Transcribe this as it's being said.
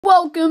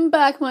Welcome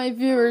back, my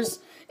viewers,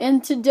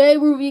 and today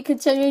we'll be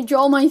continuing to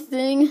draw my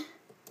thing.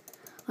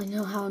 I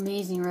know, how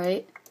amazing,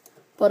 right?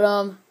 But,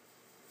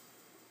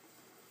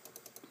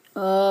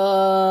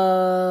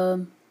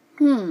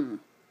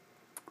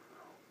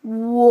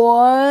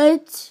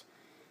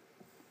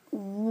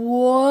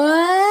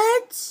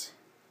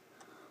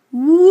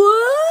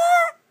 What?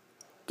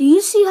 Do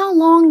you see how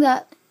long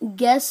that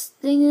guess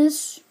thing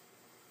is?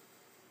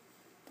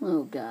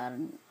 Oh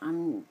god, I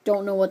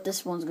don't know what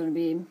this one's gonna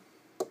be.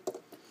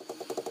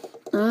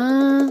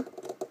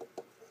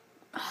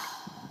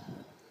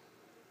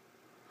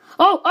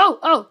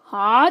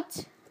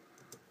 Hot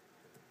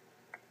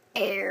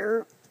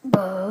air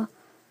balloon.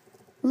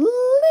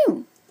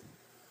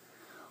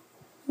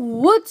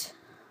 What?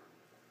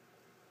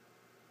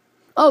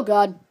 Oh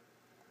god.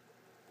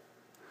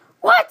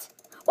 What?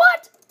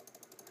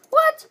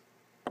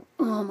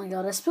 Oh my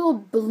god, I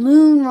spelled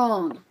balloon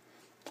wrong.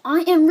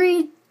 I am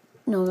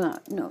No.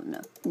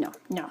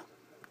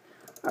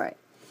 Alright.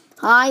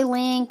 Hi,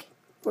 Link.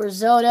 Or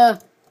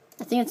Zelda.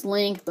 I think it's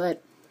Link,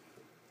 but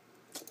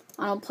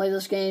I don't play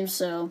this game,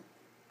 so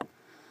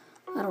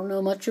I don't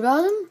know much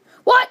about him.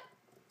 What?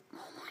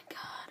 Oh my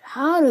god.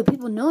 How do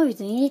people know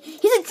everything? He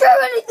doesn't draw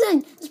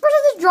anything! This person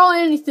doesn't draw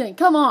anything!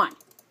 Come on!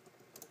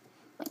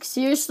 Like,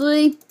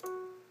 seriously?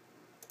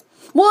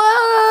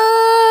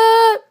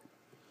 What?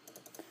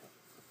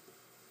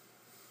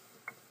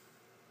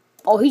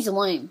 Oh, he's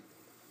lame.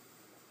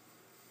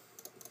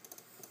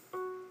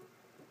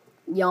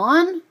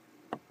 Yawn?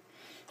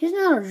 He doesn't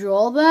know how to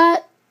draw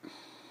that.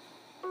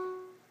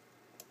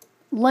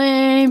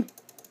 Lame.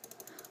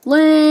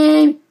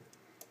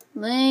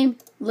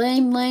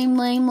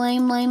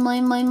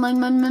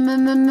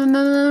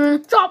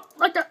 Drop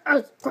like an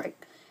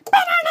earthquake.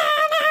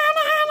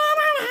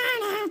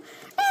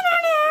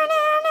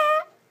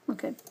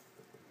 Okay.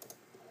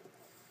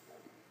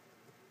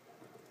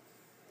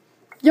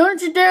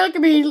 Don't you dare look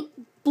at me,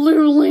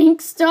 Blue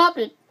Link. Stop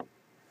it.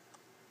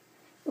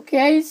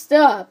 Okay,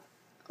 stop.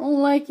 I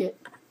don't like it.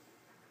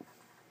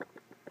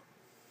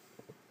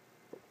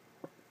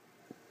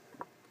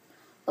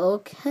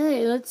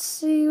 Okay, let's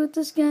see what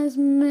this guy's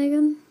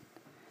making.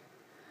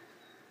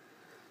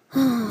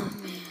 Oh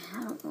man,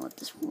 I don't know what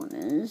this one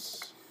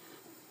is.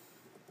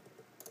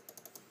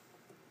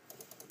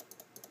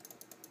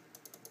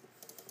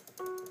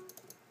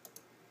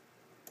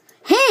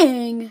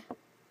 Hang?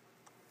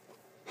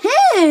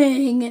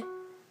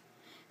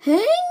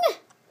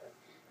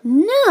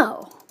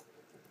 No.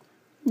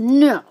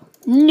 No,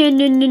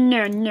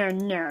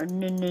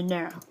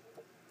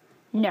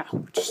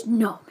 just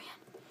no, man.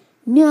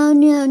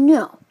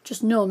 No.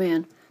 Just no,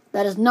 man.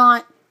 That is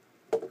not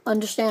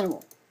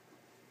understandable.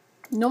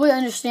 Nobody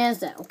understands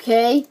that,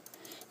 okay?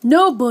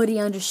 Nobody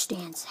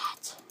understands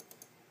that.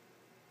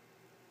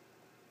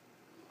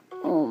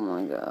 Oh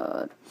my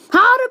god.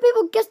 How do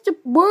people guess the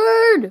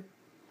word?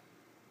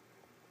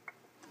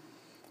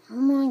 Oh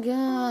my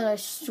god, I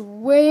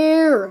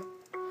swear.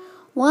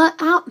 What?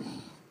 How?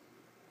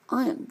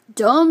 I am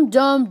dumb.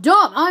 I'm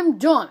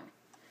dumb.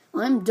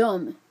 I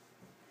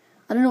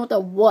don't know what that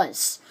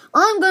was.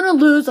 I'm gonna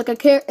lose like I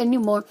care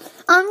anymore.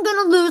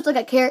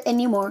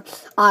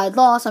 I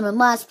lost, I'm in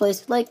last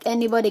place. Like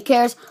anybody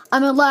cares.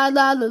 I'm in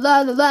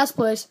last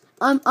place.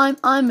 I'm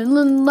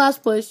in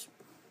last place.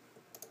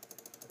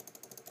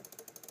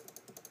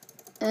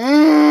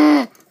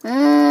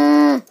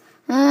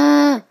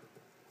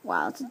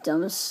 Wow, that's the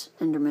dumbest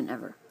Enderman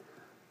ever.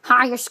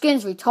 Ha, your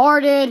skin's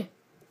retarded.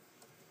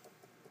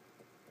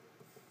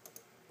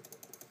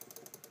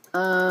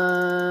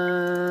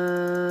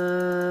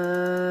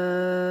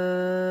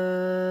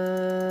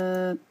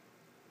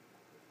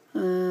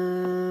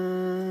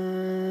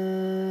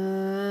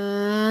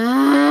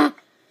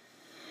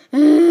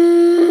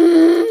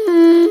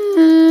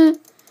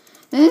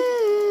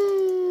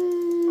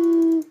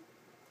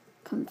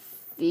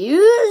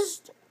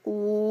 Confused?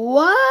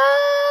 What?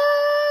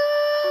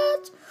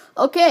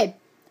 Okay,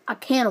 a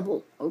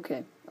cannibal.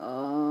 Okay,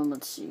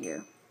 let's see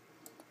here.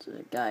 So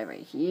the guy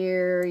right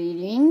here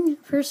eating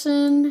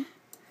person.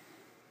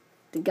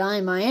 The guy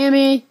in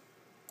Miami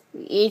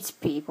who eats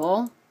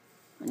people.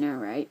 I know,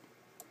 right?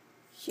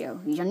 So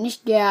he's on this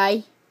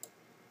guy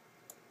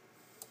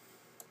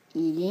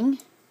eating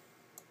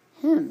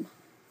him.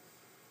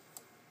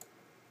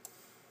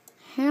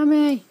 How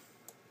many?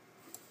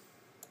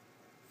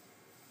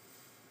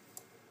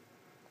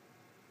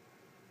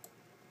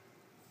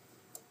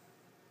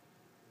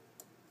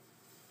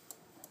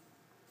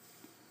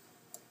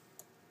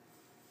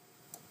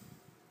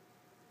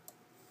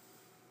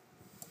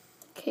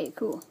 Okay,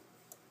 cool.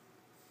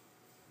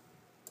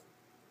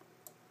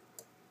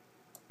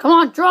 Come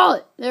on, draw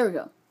it. There we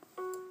go.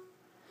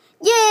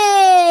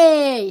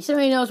 Yay!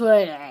 Somebody knows what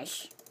it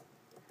is.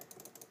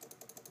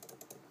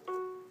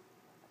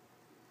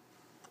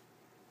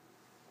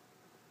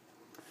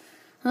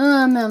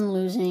 I'm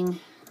losing.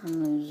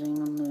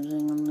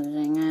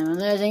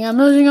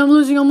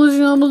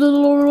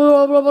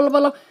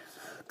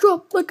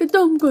 Drop like a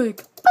dumb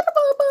quake.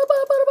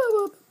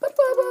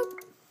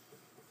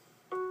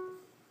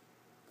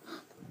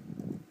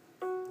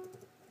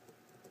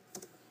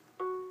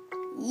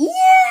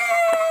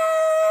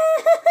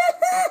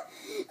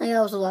 yeah,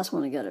 I was the last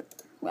one to get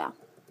it. Wow.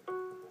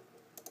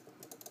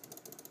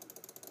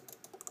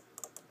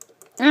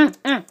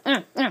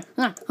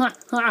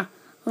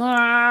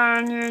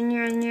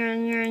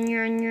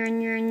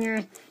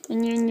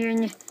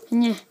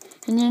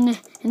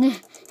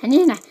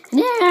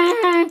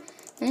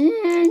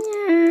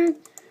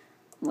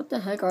 What the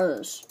heck are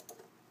those?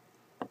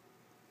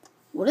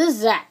 What is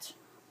that?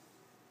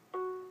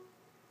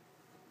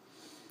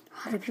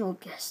 How do people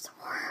guess the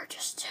word?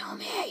 Just tell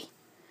me.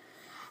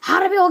 How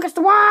do people guess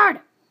the word?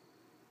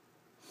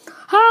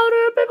 How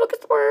do people guess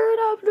the word?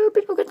 How do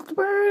people guess the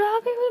word? How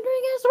do people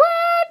guess the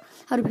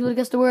word? How do people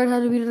guess the word? How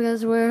do people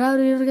guess the word? How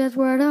do people guess the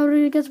word? How do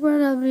you guess the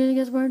word? How do you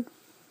guess the word?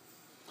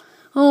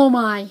 Oh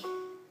my.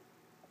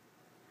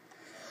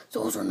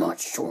 Those are not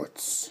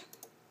shorts.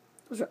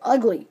 Those are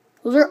ugly.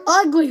 Those are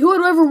ugly. Who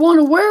would ever want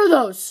to wear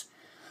those?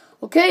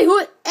 Okay? Who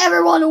would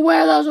ever want to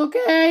wear those?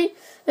 Okay?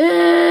 Who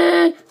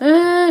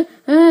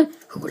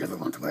would ever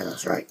want to wear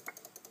those, right?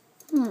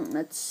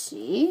 Let's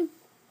see.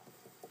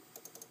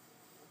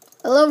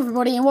 Hello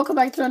everybody and welcome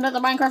back to another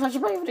Minecraft Let's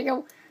Play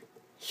video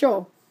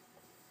show.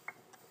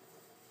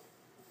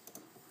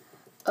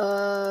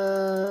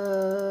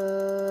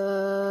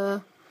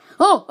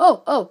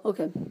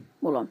 Okay.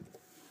 Hold on.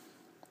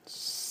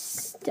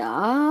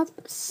 Stop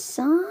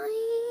sign.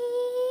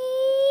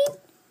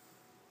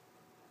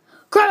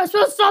 Crap, I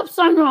spelled stop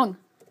sign wrong.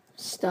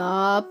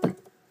 Stop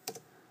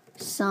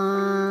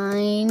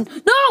sign.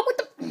 No, what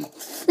the?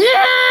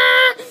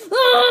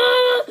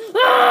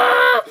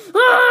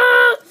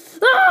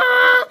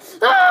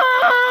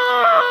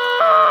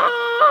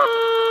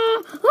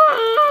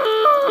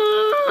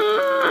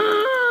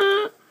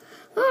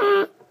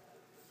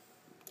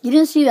 You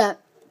didn't see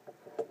that.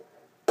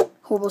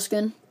 Horrible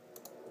skin.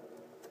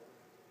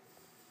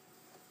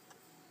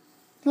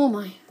 Oh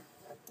my.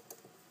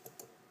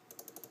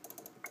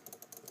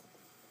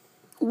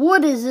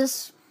 What is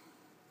this?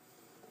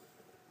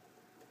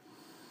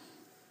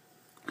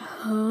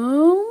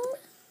 Home?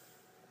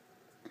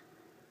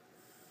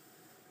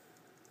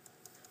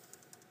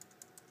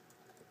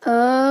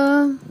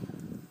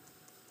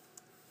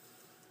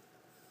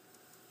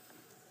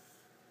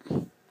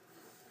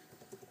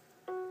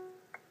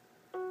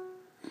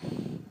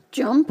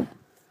 Jump?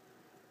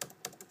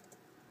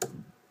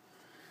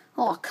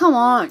 Oh, come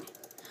on.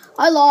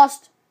 I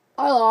lost.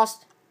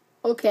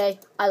 Okay,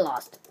 I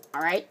lost.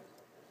 Alright?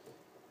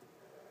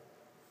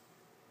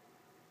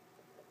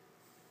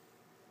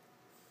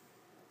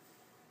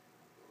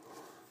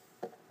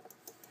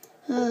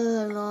 I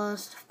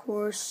lost, of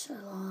course. I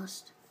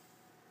lost.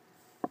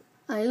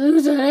 I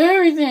lose at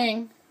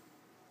everything.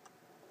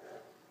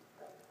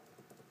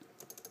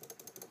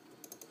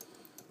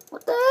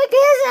 What the heck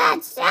is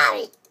that?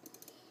 Sorry.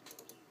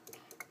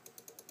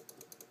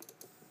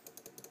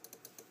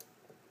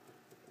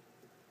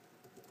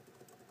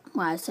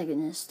 Why is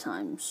taking this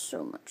time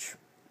so much?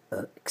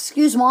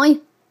 Excuse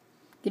me.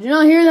 You did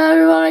not hear that,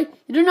 everybody?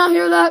 You did not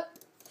hear that?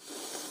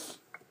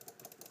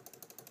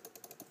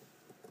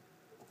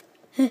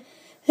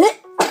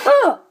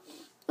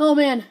 Oh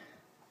man.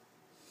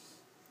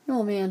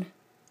 Oh man.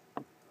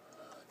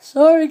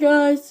 Sorry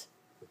guys.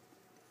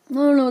 I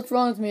don't know what's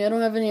wrong with me. I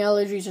don't have any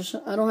allergies.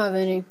 I don't have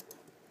any.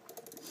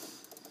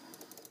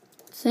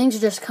 Things are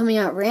just coming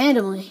out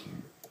randomly.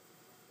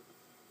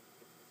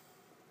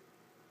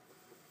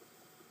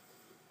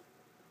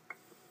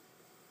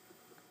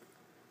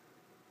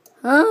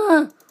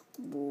 Oh,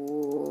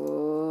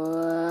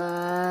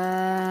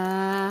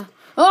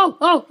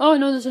 I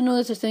know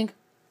this, I think.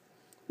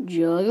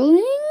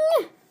 Juggling?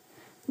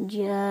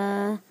 Juggling.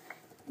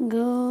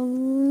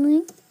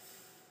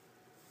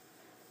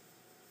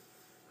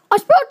 I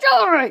spelled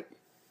juggle right!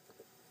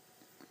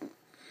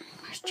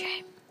 Where's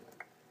Jay?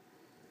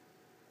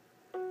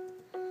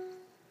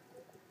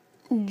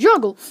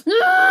 Juggle.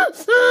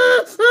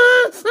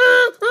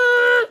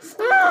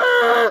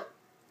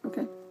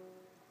 Okay.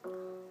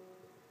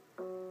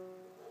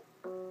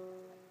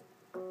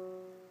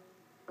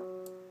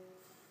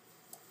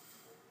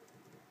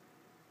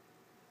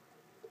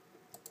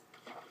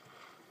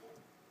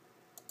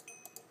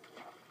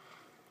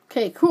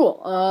 Okay,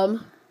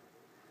 cool.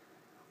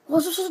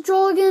 What's this supposed to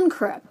draw again?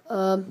 Crap.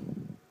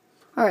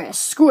 Alright, a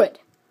squid.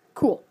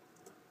 Cool.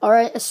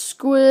 Alright, a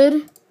squid.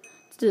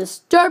 Let's do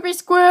this. Derpy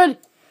squid!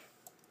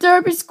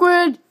 Derpy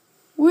squid!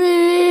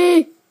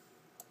 Wee!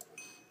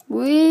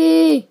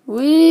 Wee!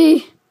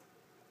 Wee!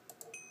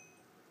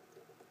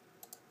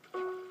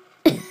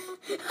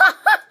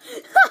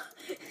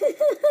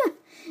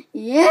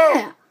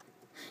 Yeah!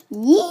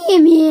 Yeah,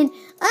 man!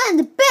 I'm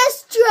the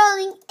best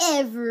drawing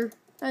ever!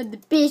 I'm the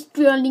best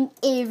drawing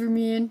ever,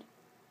 man.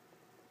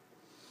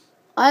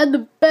 I'm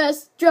the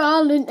best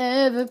drawing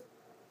ever.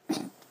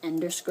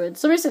 Ender squid.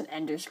 Somebody said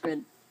ender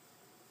squid.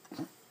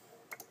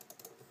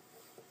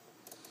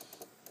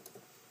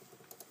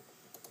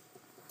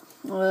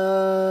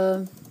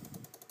 An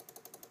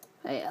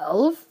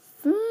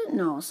elephant?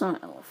 No, it's not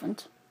an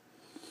elephant.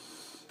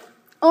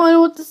 Oh, I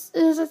know what this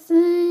is, I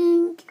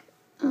think.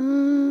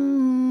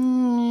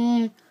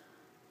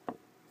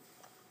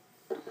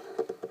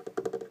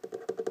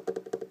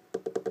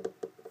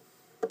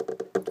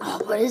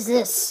 What is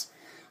this?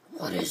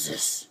 What is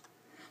this?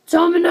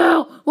 Tell me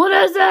now! What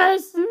is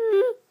this?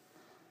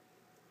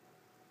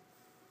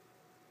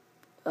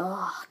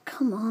 Oh,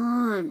 come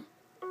on.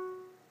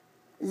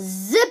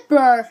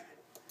 Zipper!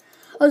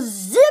 A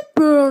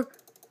zipper!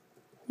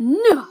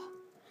 No!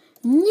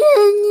 No!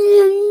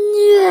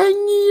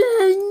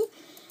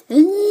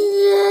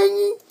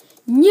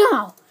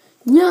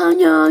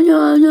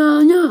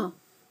 No!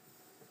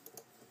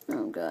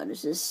 Oh God,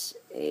 is this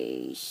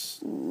a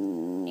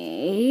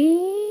snake?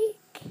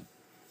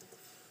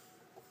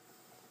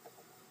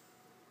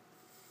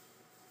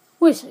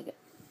 Wait a second.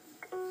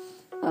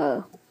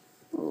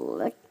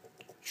 Electric.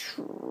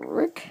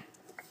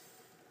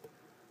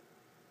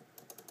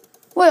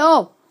 Wait,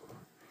 oh.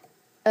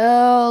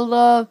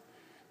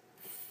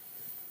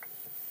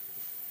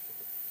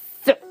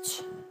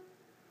 Fit.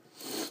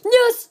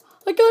 Yes,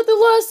 I got the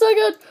last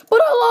second,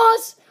 but I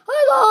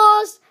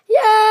lost. Yay!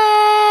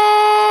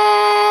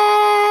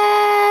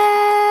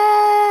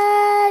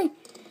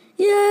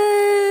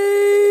 Yay!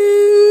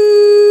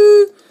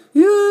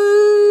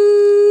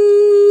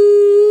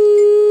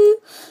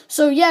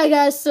 So yeah,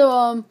 guys.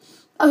 So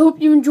I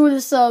hope you enjoy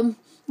this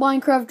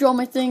Minecraft Draw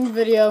My Thing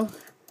video.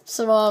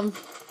 So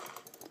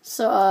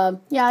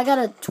yeah, I got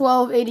a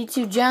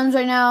 1282 gems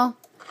right now.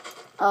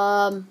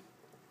 Tell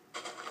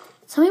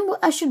me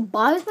what I should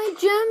buy with my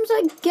gems.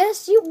 I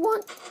guess you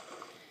want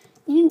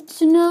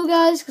to know,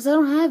 guys, because I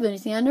don't have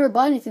anything. I never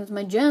buy anything with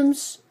my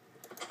gems.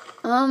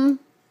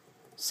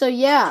 So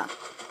yeah.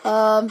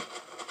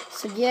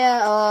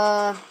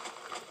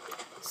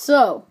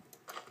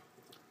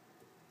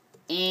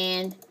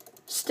 And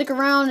stick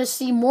around to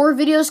see more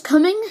videos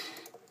coming.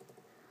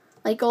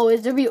 Like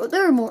always, there'll be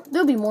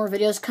more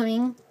videos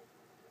coming.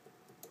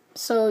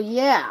 So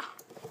yeah.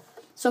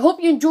 So hope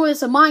you enjoy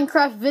this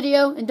Minecraft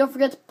video, and don't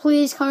forget to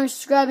please comment,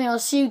 subscribe, and I'll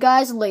see you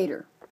guys later.